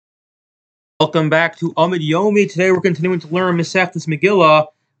Welcome back to Amid Yomi. Today we're continuing to learn Masechtas Megillah.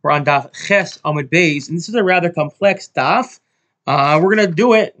 We're on Daf Ches Amid Beis, and this is a rather complex daf. We're gonna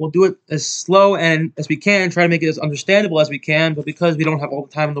do it. We'll do it as slow and as we can. Try to make it as understandable as we can. But because we don't have all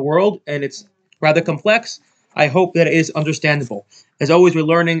the time in the world and it's rather complex, I hope that it is understandable. As always, we're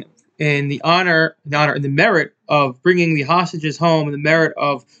learning in the honor, and the merit of bringing the hostages home, and the merit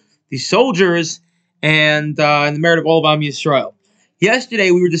of the soldiers, and the merit of all of Am Yisrael. Yesterday,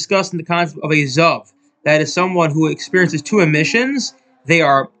 we were discussing the concept of a Zav. That is someone who experiences two emissions. They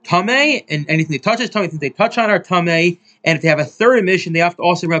are Tameh, and anything they touch is Tameh. Anything they touch on are Tameh. And if they have a third emission, they have to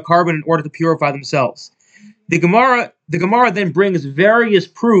also bring a carbon in order to purify themselves. The Gemara then brings various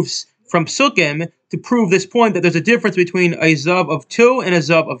proofs from Sukkim to prove this point that there's a difference between a Zav of 2 and a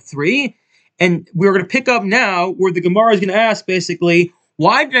Zav of 3. And we're going to pick up now where the Gemara is going to ask, basically,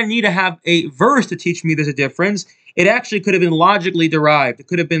 why did I need to have a verse to teach me there's a difference? It actually could have been logically derived. You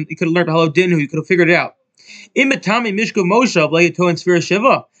could have learned Hello Dinu. You could have figured it out. So the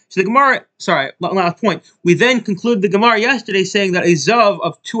Gemara, last point. We then concluded the Gemara yesterday saying that a Zav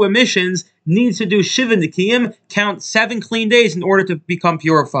of 2 emissions needs to do Shiva Nikiyim, count 7 clean days in order to become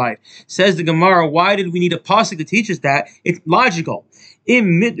purified. Says the Gemara, why did we need a pasuk to teach us that? It's logical. If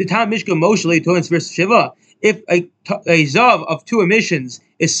a Zav of 2 emissions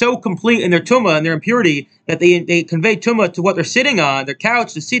is so complete in their tumah and their impurity that they convey tumah to what they're sitting on, their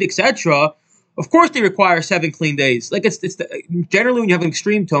couch, the seat, etc., of course they require 7 clean days. Like generally when you have an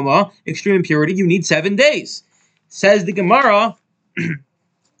extreme tumah, extreme impurity, you need 7 days. Says the Gemara,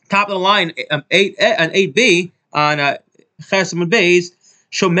 top of the line, 8b on Chesam and Beis,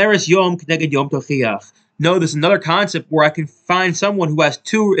 Shomeres Yom K'neged Yom Tochiach. No, there's another concept where I can find someone who has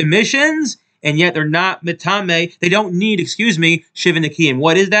 2 emissions, and yet they're not mitame. They don't need, Shiva Nikiyim.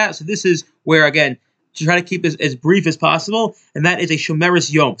 What is that? So this is where, again, to try to keep this as brief as possible, and that is a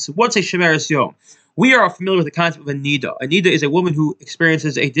Shomeres Yom. So what's a Shomeres Yom? We are familiar with the concept of a Nida. A Nida is a woman who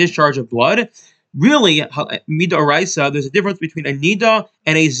experiences a discharge of blood. Really, Mida Oraisa, there's a difference between a Nida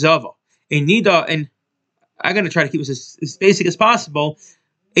and a Zava. A Nida, and I'm going to try to keep this as basic as possible.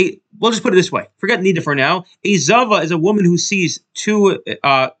 We'll just put it this way. Forget Nida for now. A Zava is a woman who sees 2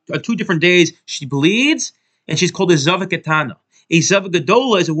 different days she bleeds, and she's called a Zava Ketana. A Zava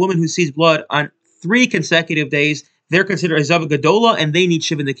Gadola is a woman who sees blood on 3 consecutive days. They're considered a Zava Gadola, and they need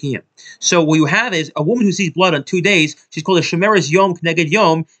Shiva Nikiyim. So what you have is a woman who sees blood on 2 days. She's called a Shomeres Yom K'neged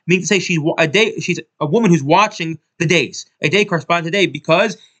Yom, meaning to say she's a woman who's watching the days. A day corresponds to a day,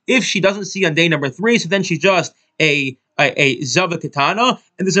 because if she doesn't see on day number 3, so then she's just a Zava Ketana,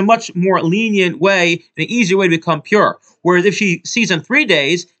 and there's a much more lenient way and an easier way to become pure. Whereas if she sees on 3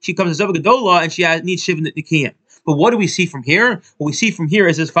 days, she becomes a Zava Gadola and she needs Shiva Nikiyim. But what do we see from here? What we see from here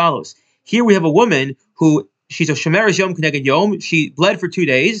is as follows. Here we have a woman who, she's a Shomeres Yom K'neged Yom. She bled for 2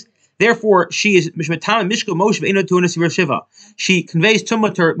 days. Therefore, she is Mishmatam Mishka Moshe Ve'ino Tunas Shiva. She conveys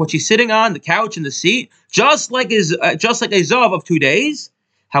tumah to what she's sitting on, the couch and the seat, just like a Zav of 2 days.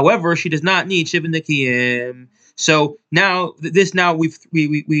 However, she does not need Shiva Nikiyim. So now we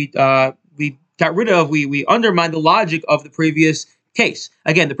got rid of, we undermined the logic of the previous case.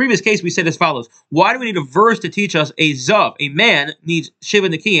 Again, the previous case we said as follows. Why do we need a verse to teach us a Zav? A man needs Shiva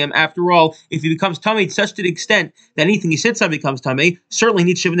Nikiyim. After all, if he becomes Tameh to such an extent that anything he sits on becomes Tameh, certainly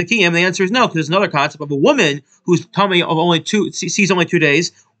needs Shiva Nikiyim. The answer is no, because there's another concept of a woman who's Tameh of sees only 2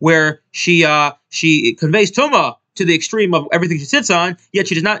 days, where she conveys Tumah to the extreme of everything she sits on, yet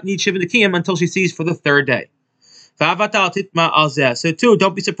she does not need Shiva Nikiyim until she sees for the 3rd day. So too,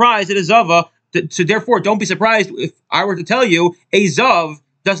 don't be surprised at a Zava. So therefore, don't be surprised if I were to tell you a Zav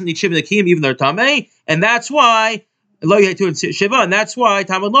doesn't need Shiva Nikiyim, even though Tameh, and that's why Shiva, and that's why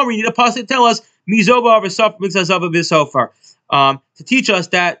Talmud Lomar, you need a pasuk to tell us Mizova v'Sofar Mixazava v'Sofar, to teach us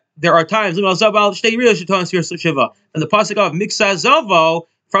that there are times and the pasuk of Mixazavo,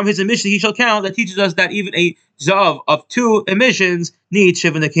 from his emission he shall count, that teaches us that even a Zav of 2 emissions needs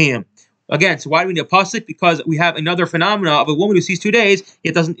Shiva Nikiyim. Again, so why do we need a pasuk? Because we have another phenomena of a woman who sees 2 days,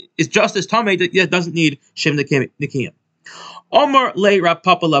 yet is just as tamei, yet doesn't need Shiva Nikiyim. Omar le Rav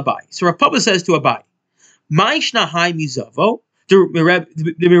Papa labai. So Rav Papa says to Abai, "My shnahai mizavo the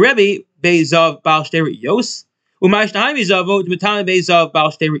Rebbe bezav bal shtei reiyos, u'may shnahai mizavo the Matame bezav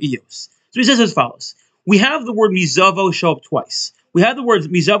bal shtei reiyos." So he says as follows: we have the word mizavo show up twice. We have the word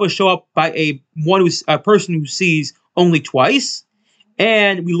mizavo show up by a person who sees only twice.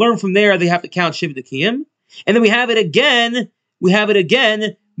 And we learn from there they have to count Shiva Nikiyim. And then we have it again,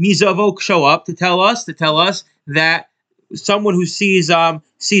 Mizavo show up to tell us that someone who sees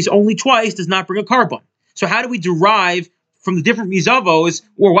only twice does not bring a carbon. So how do we derive from the different mizavos,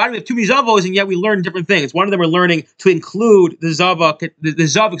 or why do we have two mizavos and yet we learn different things? One of them we're learning to include the zav, of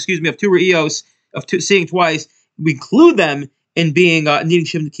two re'ios, of seeing twice. We include them in being needing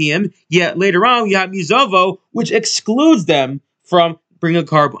shiv nekiyim. Yet later on you have mizavo which excludes them from bringing a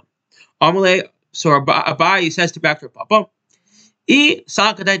carbon. Amalei. So Abai says to back to Papa, if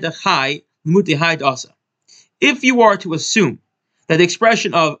you are to assume that the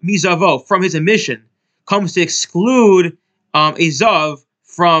expression of mizavo from his emission comes to exclude a zav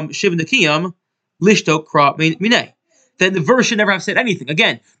from shiv nekiyim, lishto kra minei, then the verse should never have said anything.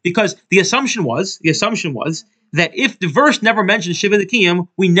 Again, because the assumption was that if the verse never mentioned shiva nekiyim,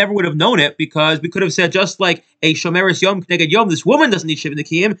 we never would have known it, because we could have said, just like a shomeres yom kneged yom, this woman doesn't need shiva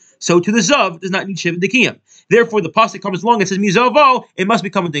nekiyim, so to the zav does not need shiva nekiyim. Therefore, the pasuk comes along and says mizavo, it must be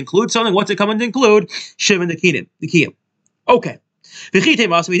coming to include something. What's it coming to include? Shiva nekiyim. Okay.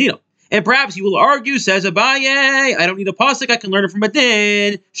 And perhaps you will argue, says Abaye, I don't need a pasuk, I can learn it from a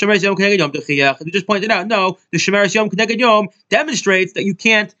din. Shomeres yom kneged yom t'chiyach. We just pointed out, no, the shomeres yom kneged yom demonstrates that you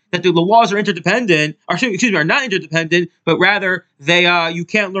can't, that the laws are interdependent, or are not interdependent, but rather they you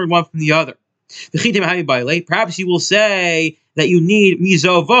can't learn one from the other. Perhaps you will say that you need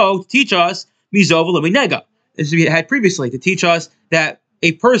mizovo to teach us mizovo leminega, as we had previously, to teach us that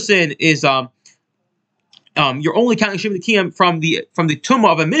a person is you're only counting shiva nekiyim from the tumah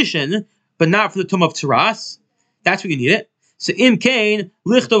of emission, but not from the tumah of tzaras. That's what you need it. So im kain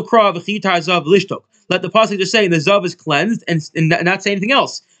lichtov kra v'chitar zav lishtok. Let the pasuk just say the zav is cleansed and not say anything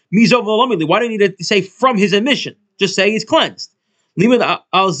else. Mizov v'lomili. Why do you need to say from his emission? Just say he's cleansed. Limud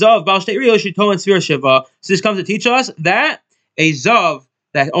al zav bal shtei riyos shito and svir shiva. So this comes to teach us that a zav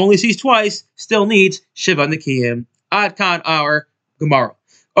that only sees twice still needs shiva nekiyim. Ad kan our Gemara.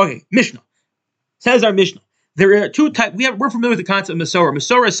 Okay, Mishnah. Says our Mishnah, there are two types. We're familiar with the concept of Masorah.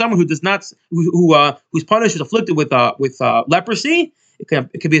 Masorah is someone who does not, who's punished, who's afflicted with leprosy. It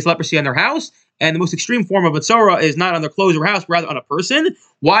could be leprosy on their house, and the most extreme form of Masorah is not on their clothes or house, but rather on a person.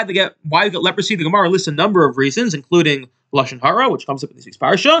 Why you get leprosy? The Gemara lists a number of reasons, including lashon hara, which comes up in this week's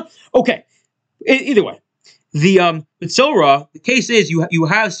parsha. Okay, either way, the Masorah, the case is you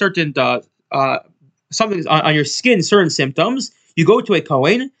have certain something on your skin, certain symptoms. You go to a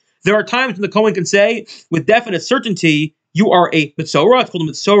Kohen. There are times when the Kohen can say, with definite certainty, you are a Metzorah. It's called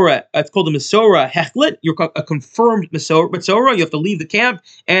a Metzorah. It's called a Metzorah Hechlet. You're a confirmed Metzorah. You have to leave the camp,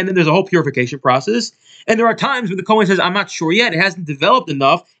 and then there's a whole purification process. And there are times when the Kohen says, I'm not sure yet. It hasn't developed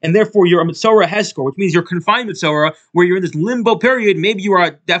enough, and therefore you're a Metzorah Heskor, which means you're confined Metzorah, where you're in this limbo period. Maybe you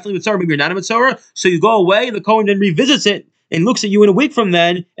are definitely Metzorah, maybe you're not a Metzorah. So you go away, and the Kohen then revisits it and looks at you in a week from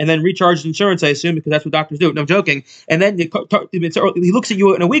then, and then recharges insurance, I assume, because that's what doctors do. No, I'm joking. And then he looks at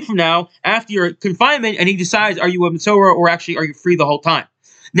you in a week from now, after your confinement, and he decides, are you a Metzorah, or actually are you free the whole time?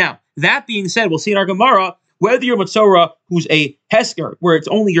 Now, that being said, we'll see in our Gemara, whether you're a Metzorah who's a Hesker, where it's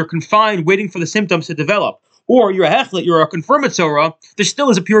only you're confined, waiting for the symptoms to develop, or you're a Hechlet, you're a confirmed Metzorah, there still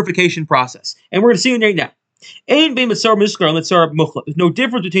is a purification process. And we're going to see it right now. There's no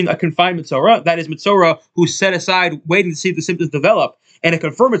difference between a confined Metzorah, that is Metzorah who's set aside waiting to see if the symptoms develop, and a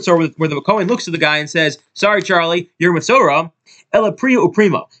confirmed Metzorah where the Kohen looks to the guy and says, sorry Charlie, you're Metzorah, ela priya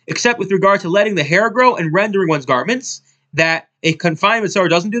uprima, except with regard to letting the hair grow and rendering one's garments, that a confined Metzorah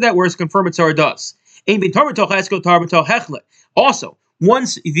doesn't do that, whereas a confirmed Metzorah does. Also,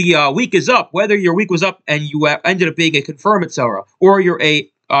 once the week is up, whether your week was up and you ended up being a confirmed Metzorah, or you're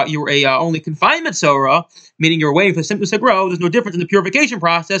only confined Metzorah, meaning you're waiting for the symptoms to grow, there's no difference in the purification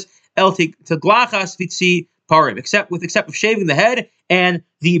process, except of shaving the head and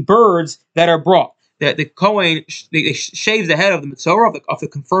the birds that are brought. The Kohen they shave the head of the Metzorah, of the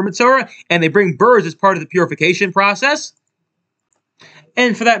confirmed Metzorah, and they bring birds as part of the purification process.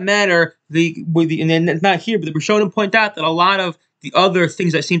 And for that matter, and then it's not here, but the Rishonim point out that a lot of the other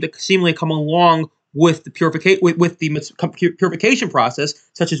things that seemingly come along with the purification process,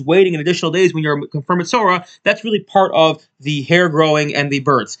 such as waiting an additional days when you're a confirmed Metzorah, that's really part of the hair growing and the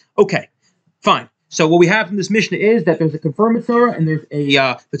birds. Okay, fine. So what we have from this Mishnah is that there's a confirmed Metzorah and there's a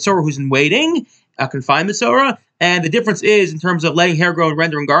Metzorah who's in waiting, a confined Metzorah, and the difference is in terms of letting hair grow and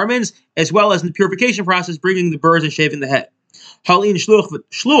rendering garments, as well as in the purification process, bringing the birds and shaving the head. Halin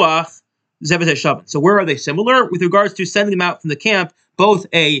shluach zevet shavan. So where are they similar? With regards to sending them out from the camp, both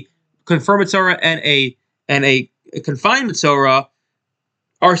a confirmed Metzorah and a confined Metzorah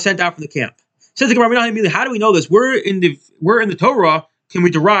are sent out from the camp. Says the Gemara, how do we know this? We're in the Torah. Can we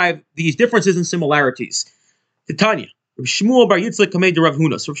derive these differences and similarities? Titania, Rav Shmuel bar Yitzchak kamei de Rav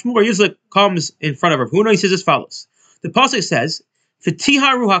Huna. So Rav Shmuel bar Yitzchak comes in front of Rav Huna. He says as follows: the pasuk says,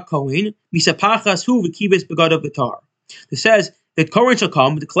 "V'tiharu haKohen misapachas hu v'kibes begadav b'tar." It says that Kohen shall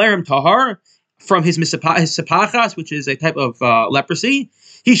come, declare him tahar from his sepachas, which is a type of leprosy.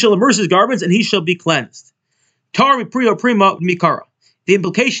 He shall immerse his garments, and he shall be cleansed. Tar mipriyo prima mikara. The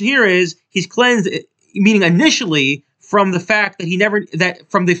implication here is he's cleansed, meaning initially from the fact that he never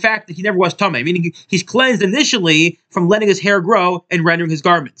was tamei, meaning he's cleansed initially from letting his hair grow and rendering his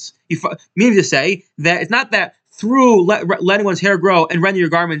garments. Meaning to say that it's not that through letting one's hair grow and rendering your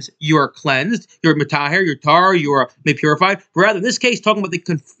garments you are cleansed, you're mataher, you're tar, you are made purified. But rather, in this case, talking about the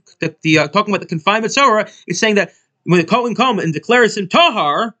confined Mitzorah, it's saying that when the Kohen comes and declares him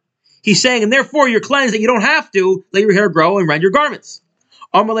tahar, he's saying, and therefore you're cleansed, that you don't have to let your hair grow and rend your garments.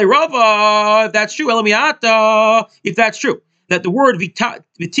 Amalei Rava, if that's true, Elamiata, if that's true, that the word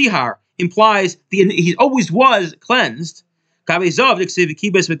vitihar implies he always was cleansed. With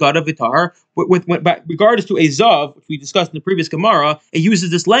regards to a zav, which we discussed in the previous Gemara, it uses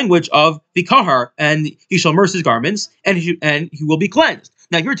this language of vikahar, and he shall immerse his garments, and he will be cleansed.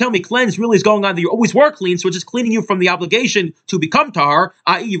 Now, if you're telling me cleanse really is going on that you always were clean, so it's just cleaning you from the obligation to become tahar,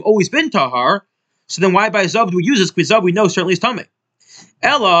 i.e., you've always been tahar. So then, why by zav do we use this? Because zav we know certainly is tamei.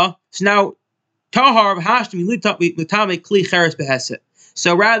 Ella, so now tahar v'hashtem l'tamei kli cheres beheset.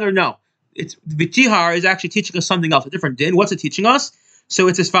 So rather, no. It's vitihar is actually teaching us something else, a different din. What's it teaching us? So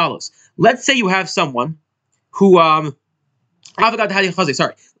it's as follows. Let's say you have someone who even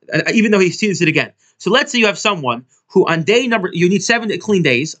though he sees it again. So let's say you have someone who on day number, you need 7 clean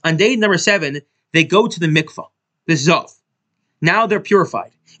days. On day number 7, they go to the mikvah, the zav. Now they're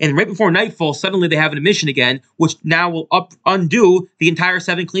purified. And right before nightfall, suddenly they have an emission again, which now will undo the entire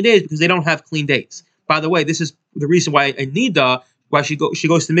 7 clean days because they don't have clean days. By the way, this is the reason why why she goes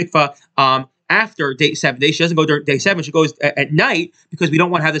to the mikvah after day 7 days. She doesn't go during day 7. She goes at night because we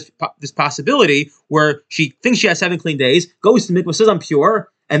don't want to have this possibility where she thinks she has 7 clean days, goes to the mikvah, says I'm pure,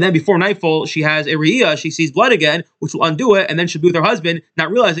 and then before nightfall she has a re'iyah, she sees blood again, which will undo it, and then she'll be with her husband,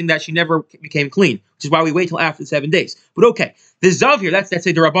 not realizing that she never became clean, which is why we wait till after the 7 days. But okay, the zav here, that's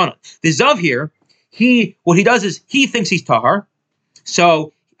a derabanan. The zav here, what he does is he thinks he's tahar,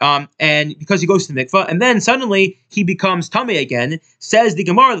 so. And because he goes to the mikvah, and then suddenly he becomes tamei again. Says the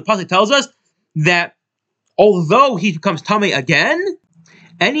Gemara, the pasuk tells us that although he becomes tamei again,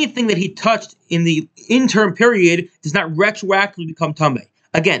 anything that he touched in the interim period does not retroactively become tamei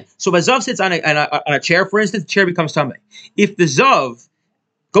again. So if a zav sits on a chair, for instance, the chair becomes tamei. If the zav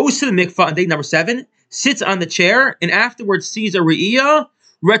goes to the mikvah on day number 7, sits on the chair, and afterwards sees a re'iyah,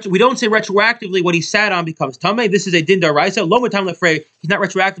 we don't say retroactively what he sat on becomes tamei. This is a din daraisa. Lo matam lefrei. He's not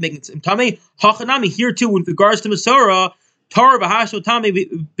retroactive making him tamei. Hachanami here too with regards to Masorah. Tar v'hasho tamei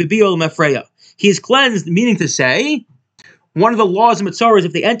b'biol mefreya. He is cleansed, meaning to say, one of the laws of Masorah is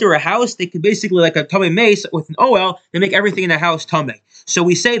if they enter a house, they can basically like a tamei mace with an oel, they make everything in the house tamei. So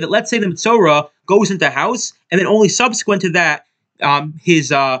we say that let's say the Masorah goes into a house, and then only subsequent to that,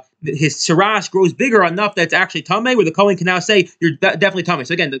 his saras grows bigger enough that it's actually tamei, where the Kohen can now say you're definitely tamei.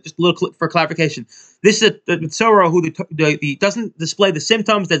 So again, just a little for clarification. This is the Mitzorah who he doesn't display the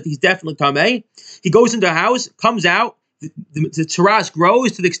symptoms that he's definitely tamei. He goes into a house, comes out, the saras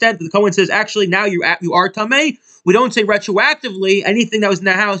grows to the extent that the Kohen says actually now you are tamei. We don't say retroactively anything that was in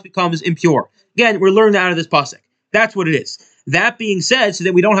the house becomes impure. Again, we're learning out of this pasuk. That's what it is. That being said, so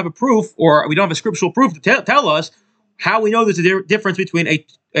that we don't have a proof or we don't have a scriptural proof to tell us how we know there's a difference between a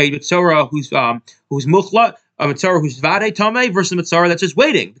Mitzorah who's muchla, a Mitzorah who's vade tamei versus a Mitzorah that's just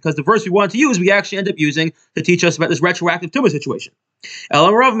waiting. Because the verse we want to use, we actually end up using to teach us about this retroactive tumah situation.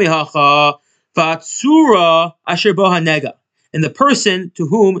 Elam rav mihacha v'atzura asher bo hanega. And the person to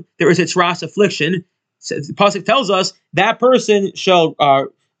whom there is a tzaras affliction, the pasuk tells us that person shall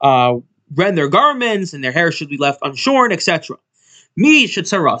rend their garments and their hair should be left unshorn, etc. Mi should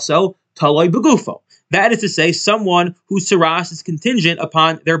tzaraso taloi begufo. That is to say, someone whose saras is contingent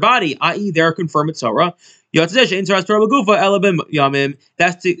upon their body, i.e., their confirmed Mitzorah.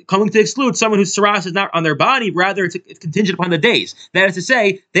 That's coming to exclude someone whose saras is not on their body, rather it's contingent upon the days. That is to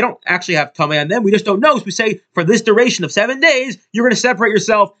say, they don't actually have tamei on them. We just don't know. So we say, for this duration of 7 days, you're going to separate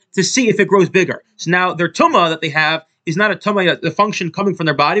yourself to see if it grows bigger. So now their tumah that they have is not a tamei, the function coming from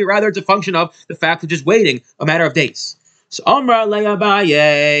their body, rather it's a function of the fact of just waiting a matter of days. So Amra le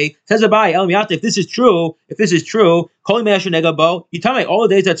Abaye, says Abaye, El Miyata, if this is true, Kol Me'asher Negabo, Yitamei, all the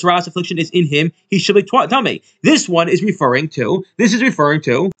days that Tzaras affliction is in him, he should be Tamei. This is referring to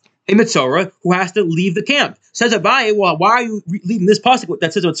a Mitzorah who has to leave the camp. Says Abaye, well, why are you leaving this pasuk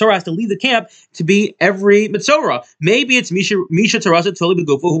that says a Mitzorah has to leave the camp to be every Mitzorah? Maybe it's Misha Tzarasa Toli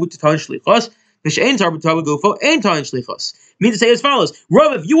Begufa who would Tatan Shlichos. Means to say as follows: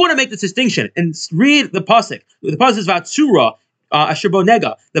 Rav, if you want to make this distinction and read the pasuk is Vatsura Asher Bo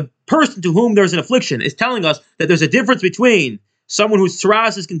Nega, the person to whom there's an affliction is telling us that there's a difference between someone whose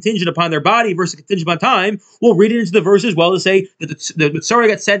tzaras is contingent upon their body versus contingent upon time, we'll read it into the verse as well to say that the mitzvah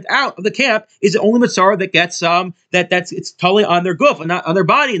gets sent out of the camp is the only mitzvah that gets it's totally on their guf and not on their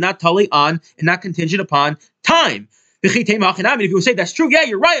body, and not totally on and not contingent upon time. If you would say that's true, yeah,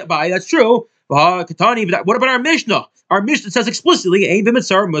 you're right, Abai, that's true. What about our Mishnah? Our Mishnah says explicitly, "Ein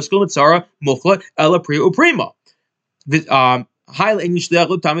b'mitzara muskal mitzara muchla ela pri uprima."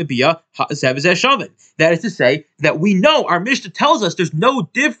 That is to say that we know, our Mishnah tells us there's no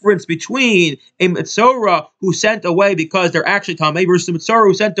difference between a mitzora who sent away because they're actually tamei versus a mitzora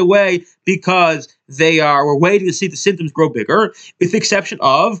who sent away because were waiting to see the symptoms grow bigger, with the exception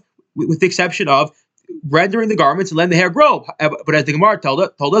of rendering the garments and letting the hair grow. But as the Gemara told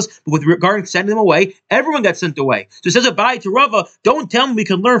us, but with regard to sending them away, everyone got sent away. So it says Abai to Rava, don't tell me we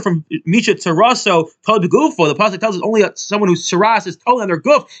can learn from Misha Tzaraso Tol Begufo. The pasuk tells us only someone whose tzaras is totally on their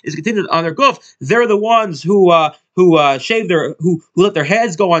guf, is contingent on their guf. They're the ones who let their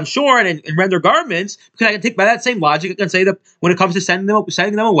heads go on shore and rend their garments. Because I can take by that same logic, I can say that when it comes to sending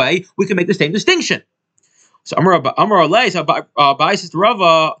them away, we can make the same distinction. So Amar Alei, Abai says to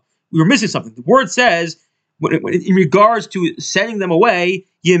Rava, we were missing something. The word says, in regards to sending them away,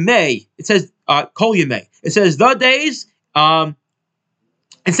 Yemei. It says, Kol Yemei. It says the days.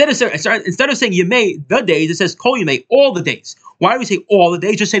 Instead of saying Yemei, the days, it says Kol Yemei, all the days. Why do we say all the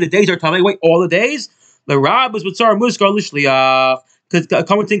days? Just say the days are Tamei. Wait, all the days? The Rabbis with Tzara Muskar Lishliach. Because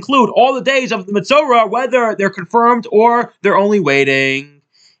coming to include all the days of the Mitzorah, whether they're confirmed or they're only waiting.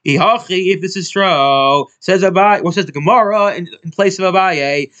 If this is true, says Abai, or says the Gemara in place of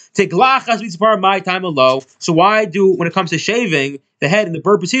Abaye, take lachas mitzvah my time alone. So why when it comes to shaving the head in the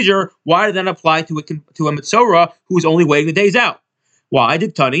bird procedure, why did that apply to a mitzorah who is only waiting the days out? Why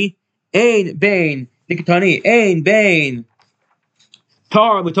did Tani ein bain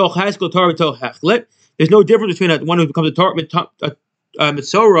tar mitoch haskell tar mitoch hechlet? There's no difference between one who becomes a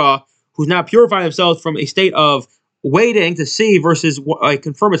mitzorah who's not purifying themselves from a state of waiting to see versus a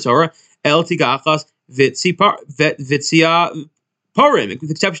confirmed mitzvah, el tigachas vitzia parim, with the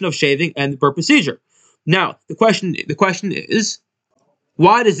exception of shaving and the birth procedure. Now, the question is,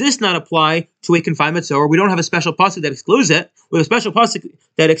 why does this not apply to a confined mitzvah? We don't have a special pasuk that excludes it. We have a special pasuk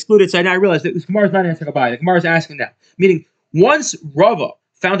that excluded. So now I realize that this Gemara is not answering Abai. The Gemara is asking now. Meaning, once Rava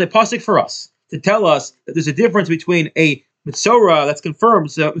found a pasuk for us to tell us that there's a difference between a mitzorah that's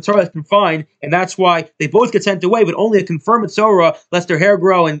confirmed, so mitzorah that's confined, and that's why they both get sent away, but only a confirmed mitzorah lets their hair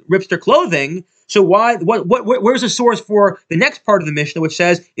grow and rips their clothing. So where's the source for the next part of the Mishnah, which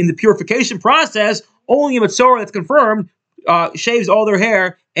says in the purification process, only a mitzorah that's confirmed shaves all their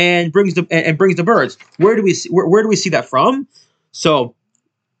hair and brings the birds? Where do we see that from? So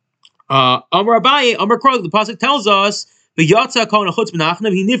Amar Abaye, Amar Krog, the pasuk tells us the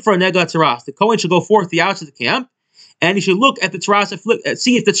Kohen shall go forth the outside of the camp, and he should look at the tzaras,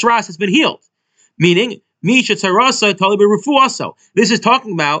 see if the tzaras has been healed. Meaning, Misha Tzarasa Talibu Rufu also. This is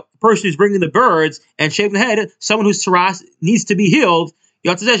talking about the person who's bringing the birds and shaving the head, someone whose tzaras needs to be healed.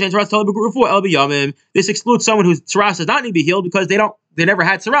 This excludes someone whose tzaras does not need to be healed because they never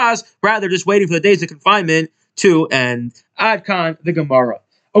had tzaras, rather just waiting for the days of confinement to end. Adkan the Gemara.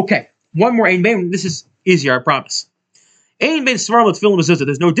 Okay, one more Ein Bein. This is easier, I promise. Ein Bein Svarim L'Tefillin Mezuzah.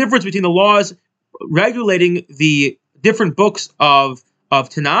 There's no difference between the laws regulating the different books of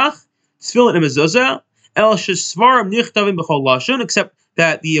Tanakh, Tefillin and Mezuzah, El Shesvarim Nichtavim B'chol Lashon, except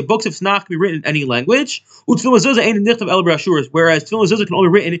that the books of Tanakh can be written in any language. U'Tefillin Mezuzah ain't Nichtav El B'Ashuris, whereas Tefillin Mezuzah can only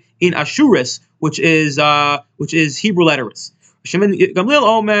be written in Ashuris, which is Hebrew letters. Shimon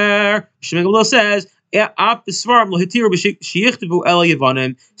Gamliel says that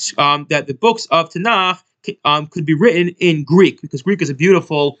the books of Tanakh could be written in Greek because Greek is a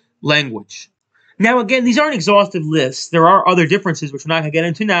beautiful language. Now, again, these aren't exhaustive lists. There are other differences, which we're not going to get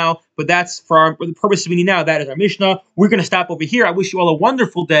into now, but that's for the purpose of meaning now. That is our Mishnah. We're going to stop over here. I wish you all a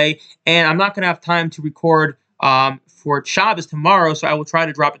wonderful day, and I'm not going to have time to record for Shabbos tomorrow, so I will try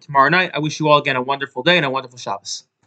to drop it tomorrow night. I wish you all, again, a wonderful day and a wonderful Shabbos.